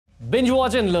Binge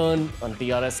watch and learn on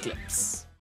TRS Clips.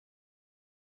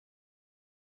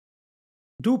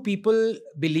 Do people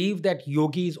believe that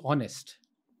Yogi is honest?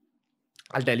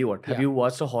 I'll tell you what. Have you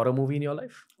watched a horror movie in your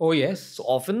life? Oh, yes. So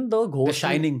often the ghost... The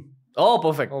Shining. Oh,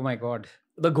 perfect. Oh, my God.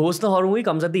 The ghost in the horror movie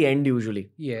comes at the end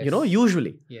usually. Yes. You know,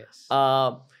 usually. Yes.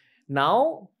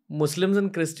 Now, Muslims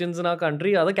and Christians in our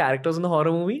country are the characters in the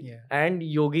horror movie. Yeah. And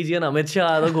Yogi Ji and Amit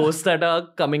Shah are the ghosts that are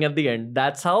coming at the end.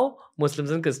 That's how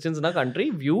Muslims and Christians in our country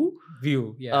view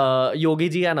Yogi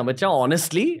Ji and Amit Shah.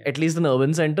 Honestly, at least in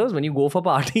urban centers, when you go for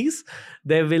parties,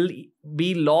 there will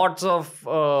be lots of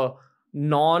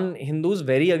non-Hindus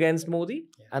very against Modi.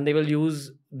 Yeah. And they will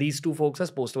use these two folks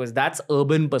as poster boys. That's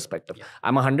urban perspective. Yeah.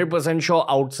 I'm 100% sure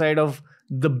outside of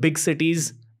the big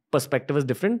cities, perspective is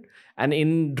different. And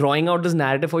in drawing out this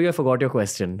narrative for you, I forgot your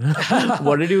question.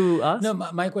 What did you ask? No,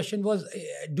 my question was,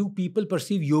 do people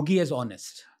perceive Yogi as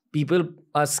honest? People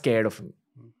are scared of him.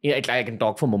 Yeah, I can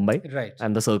talk for Mumbai. Right.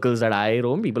 And the circles that I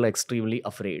roam, people are extremely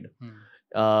afraid.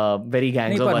 Very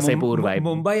gangs of Wasseypur vibe.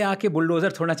 Mumbai aake bulldozer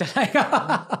thoda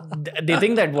chalayega. They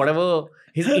think that whatever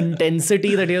his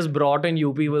intensity that he has brought in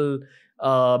UP will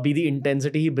be the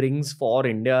intensity he brings for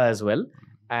India as well.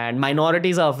 And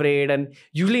minorities are afraid. And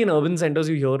usually in urban centers,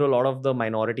 you hear a lot of the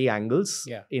minority angles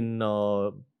in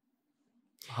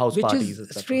house Which parties. Which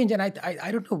is strange. And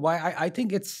I don't know why. I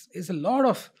think it's a lot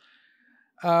of,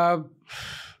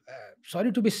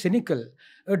 sorry to be cynical,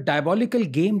 a diabolical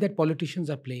game that politicians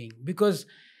are playing. Because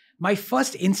my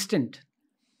first instant,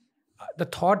 the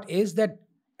thought is that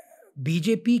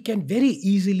BJP can very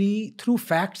easily, through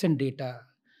facts and data,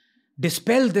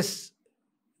 dispel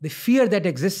the fear that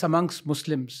exists amongst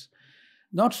Muslims,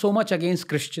 not so much against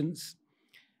Christians.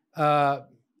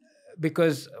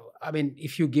 Because, I mean,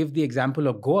 if you give the example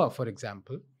of Goa, for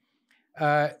example,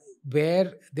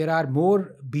 where there are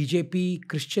more BJP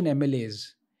Christian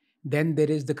MLAs than there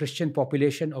is the Christian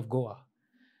population of Goa.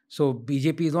 So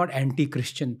BJP is not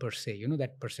anti-Christian per se, you know,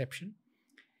 that perception.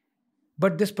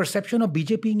 But this perception of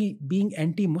BJP being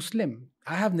anti-Muslim,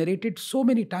 I have narrated so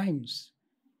many times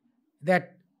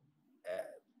that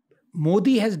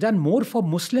Modi has done more for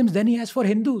Muslims than he has for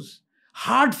Hindus.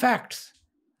 Hard facts.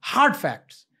 Hard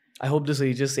facts. I hope this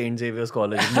reaches St. Xavier's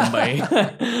College in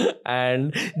Mumbai.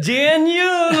 And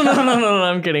JNU. No,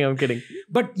 I'm kidding.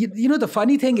 But you know, the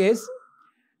funny thing is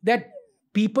that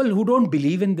people who don't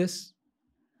believe in this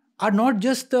are not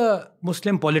just the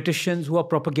Muslim politicians who are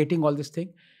propagating all this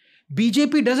thing.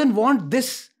 BJP doesn't want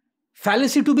this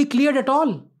fallacy to be cleared at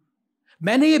all.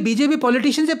 मैंने ये BJP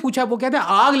politician से पूछा, वो कहते हैं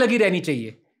आग लगी रहनी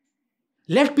चाहिए.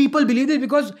 Let people believe this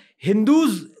because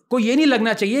Hindus को ये नहीं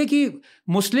लगना चाहिए कि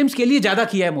Muslims के लिए ज़्यादा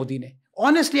किया है मोदी ने.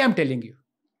 Honestly, I'm telling you.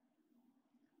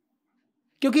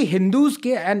 क्योंकि Hindus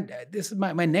के, and this is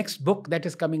my next book that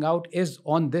is coming out is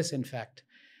on this, in fact.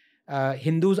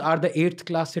 Hindus are the 8th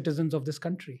class citizens of this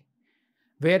country,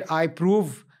 where I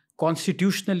prove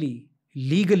constitutionally,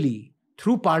 legally,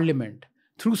 through parliament,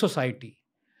 through society,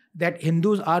 that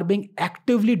Hindus are being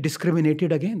actively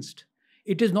discriminated against.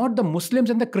 It is not the Muslims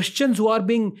and the Christians who are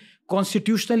being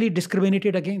constitutionally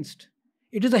discriminated against.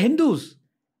 It is the Hindus.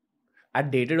 I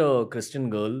dated a Christian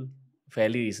girl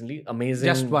fairly recently. Amazing.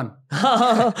 Just one.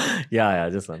 Yeah,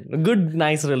 just one. A good,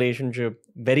 nice relationship.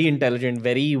 Very intelligent,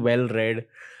 very well read.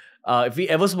 If we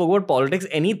ever spoke about politics,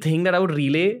 anything that I would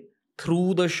relay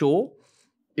through the show,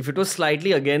 if it was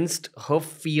slightly against her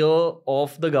fear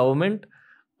of the government,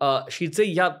 she'd say,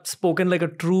 yeah, spoken like a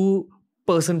true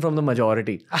person from the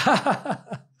majority.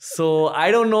 So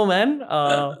I don't know, man.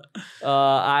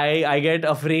 I get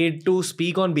afraid to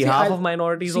speak on behalf of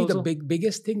minorities also. The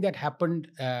biggest thing that happened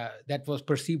that was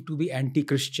perceived to be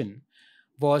anti-Christian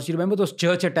was, you remember those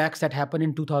church attacks that happened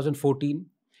in 2014?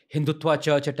 Hindutva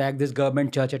church attack, this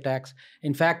government church attacks.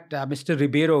 In fact, Mr.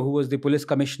 Ribeiro, who was the police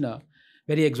commissioner,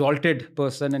 very exalted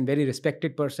person and very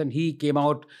respected person, he came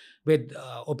out with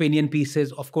opinion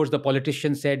pieces. Of course, the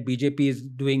politicians said BJP is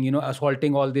doing,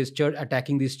 assaulting all these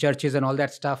attacking these churches and all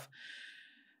that stuff.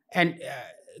 And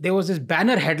there was this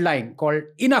banner headline called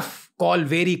 "Enough, Call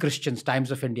Very Christians,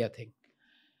 Times of India" thing.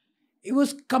 It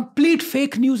was complete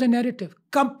fake news and narrative.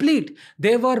 Complete.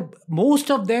 They were, most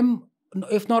of them,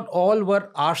 if not all, were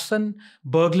arson,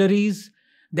 burglaries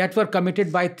that were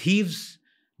committed by thieves,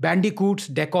 bandicoots,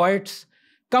 dacoits,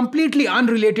 completely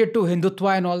unrelated to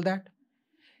Hindutva and all that.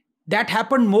 That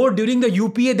happened more during the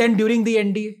UPA than during the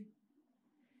NDA.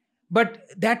 But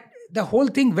the whole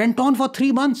thing went on for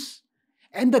 3 months.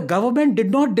 And the government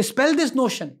did not dispel this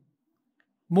notion.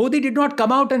 Modi did not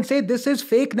come out and say this is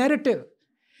fake narrative.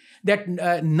 That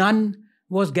nun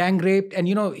was gang raped and,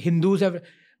 Hindus have...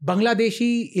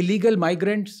 Bangladeshi illegal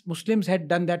migrants, Muslims had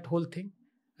done that whole thing.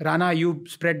 Rana, you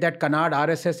spread that canard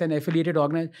RSS and affiliated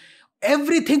organization.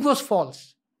 Everything was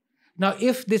false. Now,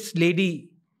 if this lady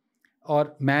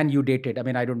or man you dated, I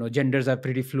mean, I don't know, genders are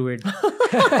pretty fluid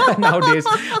nowadays.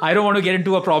 I don't want to get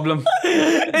into a problem.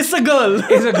 It's a girl.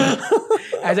 It's a girl.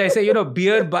 As I say,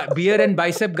 beer and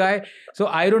bicep guy. So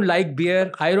I don't like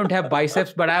beer. I don't have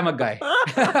biceps, but I'm a guy.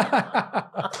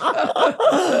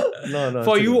 No.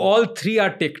 For you, all three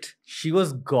are ticked. She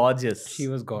was gorgeous. She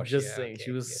was gorgeous. Just saying. She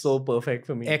was so perfect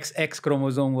for me. X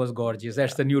chromosome was gorgeous.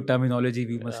 That's the new terminology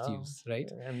we must use,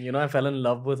 right? And I fell in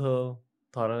love with her.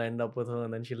 Thought I'll end up with her,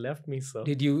 and then she left me. So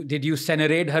did you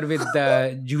serenade her with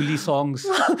Julie songs?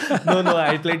 No,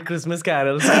 I played Christmas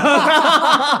carols. Then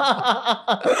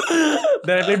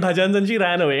I played bhajans and she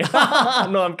ran away.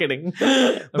 No, I'm kidding.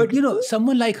 But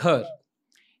someone like her,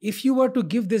 if you were to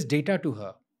give this data to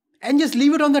her and just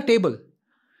leave it on the table,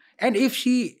 and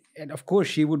of course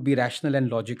she would be rational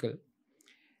and logical,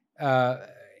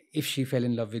 if she fell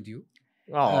in love with you.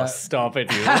 Oh, stop it,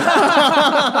 you.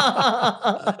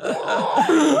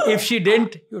 If she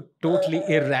didn't, you're totally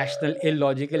irrational,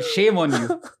 illogical. Shame on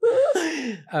you,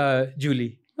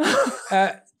 Julie.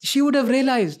 She would have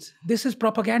realized this is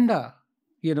propaganda,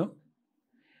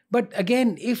 But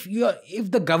again, if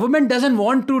the government doesn't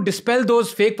want to dispel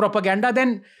those fake propaganda,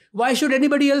 then why should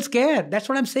anybody else care? That's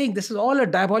what I'm saying. This is all a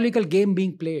diabolical game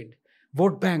being played.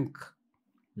 Vote bank.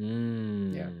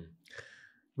 Yeah.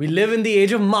 We live in the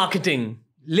age of marketing.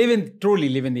 Truly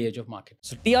live in the age of marketing.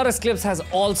 So TRS Clips has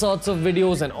all sorts of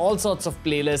videos and all sorts of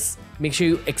playlists. Make sure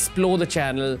you explore the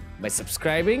channel by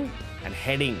subscribing and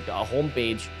heading to our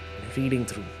homepage and reading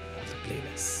through all the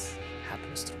playlists.